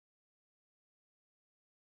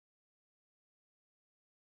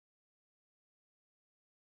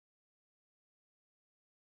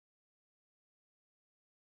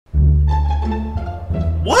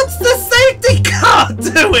What's the safety car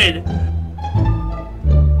doing?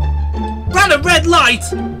 Ran a red light!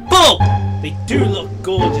 Bull! They do look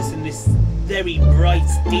gorgeous in this very bright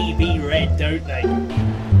Stevie red, don't they?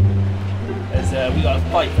 As we got a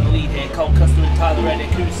fight for the lead here. Cole Custer and Tyler Reddick,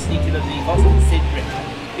 who's sneaking underneath Austin Cindric.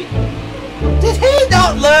 Did he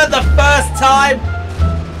not learn the first time?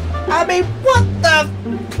 I mean, what the?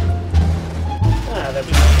 Ah, that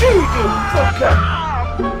was doo-doo fucker.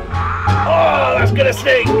 Oh, that's gonna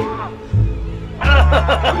sting.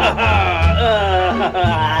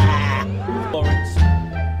 Lawrence.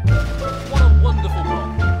 What a wonderful run.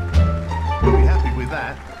 We'll be happy with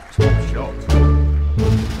that. Top shot.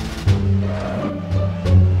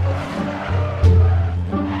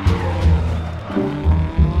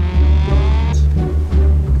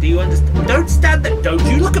 Do you understand? Don't stand there. Don't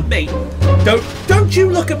you look at me. Don't you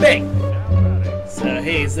look at me. So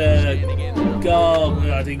here's God,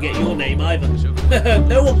 I didn't get your name either.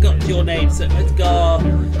 No one got your name, so let's go.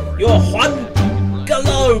 You're Juan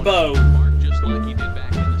Galobo.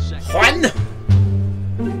 Juan?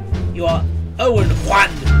 You are Owen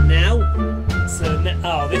Juan now. So,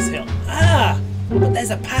 oh, this hill. Ah, but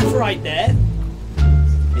there's a path right there.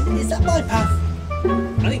 Is that my path?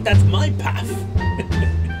 I think that's my path. See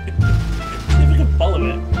if we can follow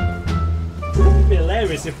it. It'd be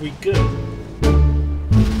hilarious if we could.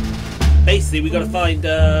 Basically, we got to find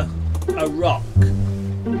a rock.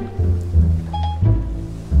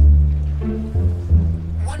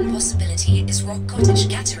 One possibility is Rock Cottage,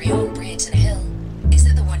 Cattery on Brereton Hill. Is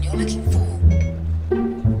that the one you're looking for?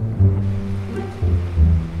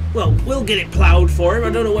 Well, we'll get it ploughed for him.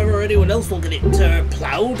 I don't know whether anyone else will get it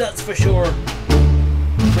ploughed, that's for sure.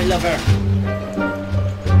 I love her.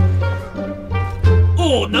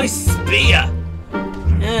 Oh, nice spear!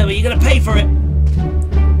 Yeah, but you gotta pay for it.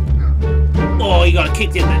 Oh, you got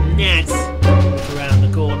kicked in the nads. Around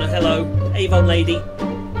the corner. Hello, Avon lady.